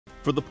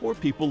For the poor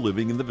people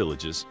living in the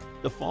villages,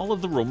 the fall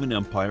of the Roman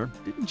Empire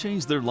didn't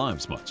change their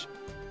lives much.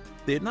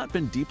 They had not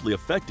been deeply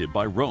affected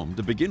by Rome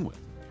to begin with,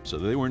 so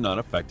they were not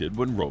affected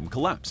when Rome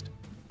collapsed.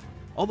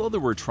 Although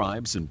there were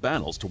tribes and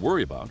battles to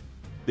worry about,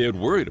 they had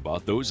worried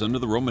about those under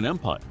the Roman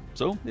Empire,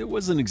 so it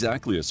wasn't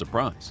exactly a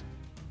surprise.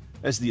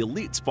 As the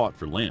elites fought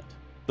for land,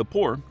 the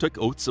poor took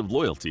oaths of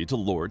loyalty to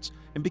lords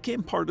and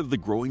became part of the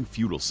growing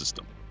feudal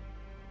system.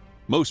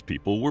 Most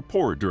people were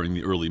poor during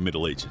the early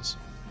Middle Ages.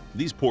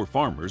 These poor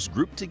farmers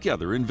grouped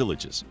together in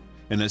villages,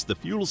 and as the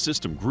feudal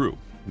system grew,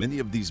 many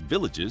of these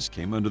villages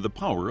came under the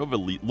power of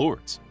elite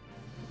lords.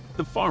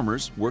 The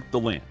farmers worked the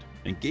land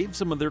and gave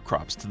some of their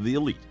crops to the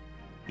elite.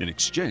 In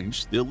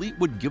exchange, the elite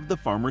would give the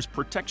farmers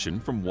protection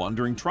from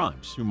wandering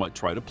tribes who might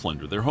try to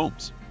plunder their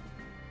homes.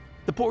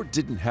 The poor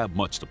didn't have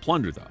much to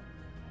plunder, though.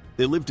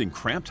 They lived in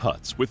cramped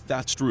huts with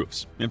thatched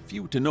roofs and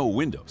few to no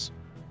windows.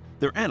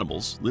 Their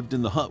animals lived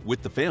in the hut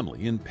with the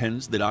family in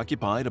pens that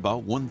occupied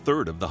about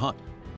 1/3 of the hut.